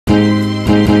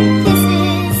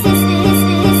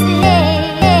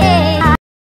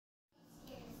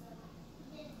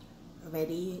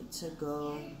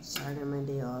Starting my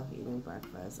day off eating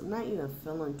breakfast. I'm not even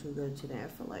feeling too good today. I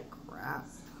feel like crap.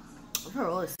 I feel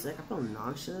really sick. I feel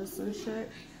nauseous and shit.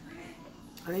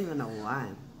 I don't even know why.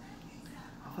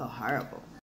 I feel horrible.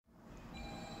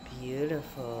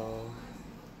 Beautiful.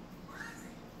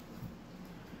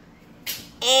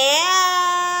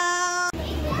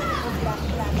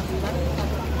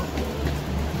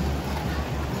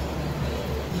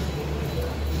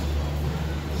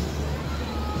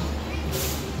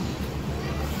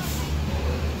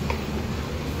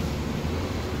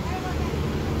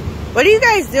 What are you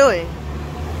guys doing?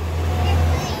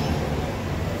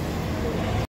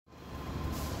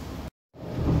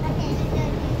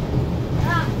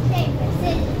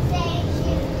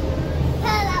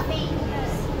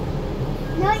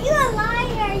 No, you're a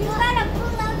liar. You gotta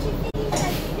pull out your fingers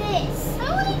like this.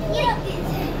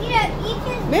 You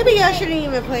can. Maybe y'all shouldn't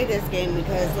even play this game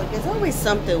because look, there's always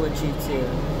something with you two.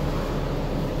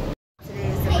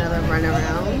 Today's another run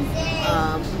around.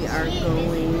 We are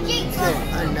going to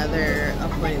another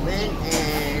appointment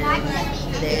and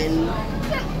then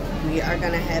we are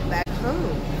gonna head back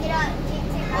home.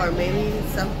 Or maybe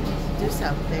do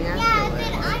something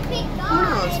afterwards. Who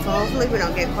knows? Hopefully we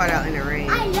don't get caught out in the rain.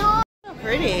 I know. So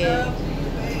pretty.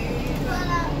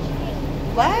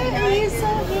 Why are you so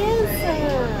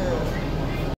handsome?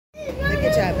 Look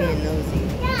at y'all being nosy.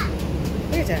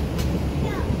 Look at y'all.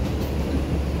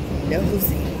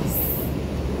 Nosies.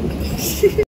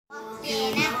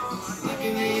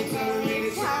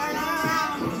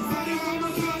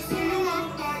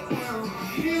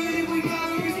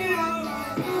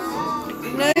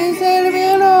 Nice to be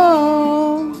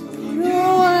alone. You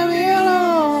don't want to be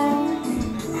alone.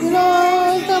 You don't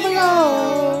want to be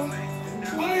alone.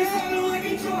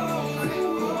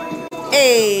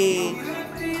 Hey.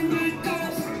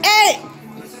 Hey.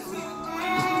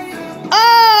 Oh. Ah.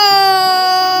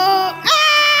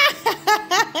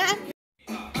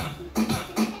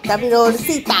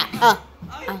 Capitolcita.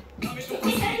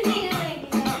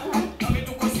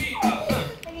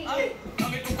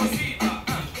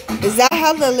 Is that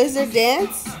how the lizard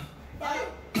dance?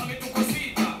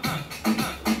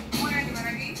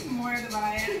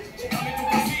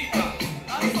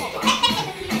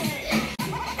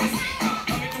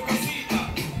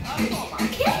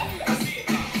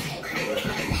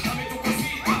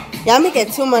 Y'all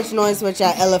making too much noise with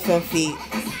your elephant feet.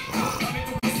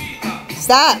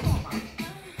 Stop.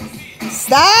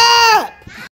 Stop.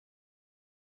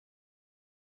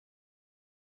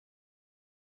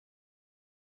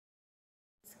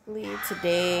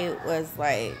 Today was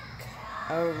like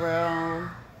a real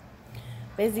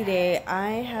busy day. I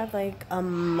had like a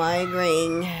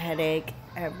migraine headache.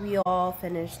 We all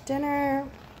finished dinner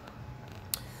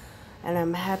and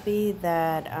I'm happy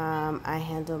that I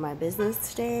handled my business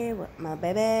today with my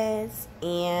babies,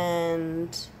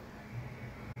 and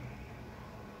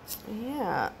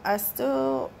yeah, I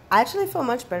actually feel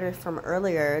much better from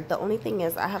earlier. The only thing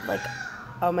is I have like,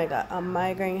 oh my god, a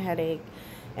migraine headache.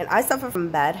 And I suffer from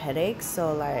bad headaches,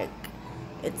 so like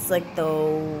it's like the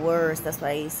worst. That's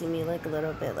why you see me like a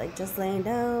little bit like just laying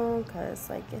down because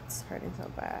like it's hurting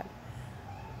so bad.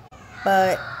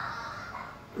 But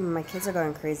my kids are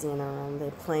going crazy in our room. They're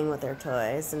playing with their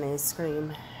toys and they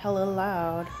scream hella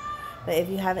loud. But if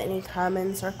you have any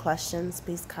comments or questions,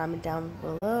 please comment down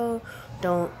below.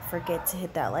 Don't forget to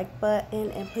hit that like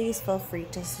button and please feel free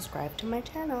to subscribe to my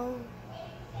channel.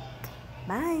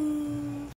 Bye.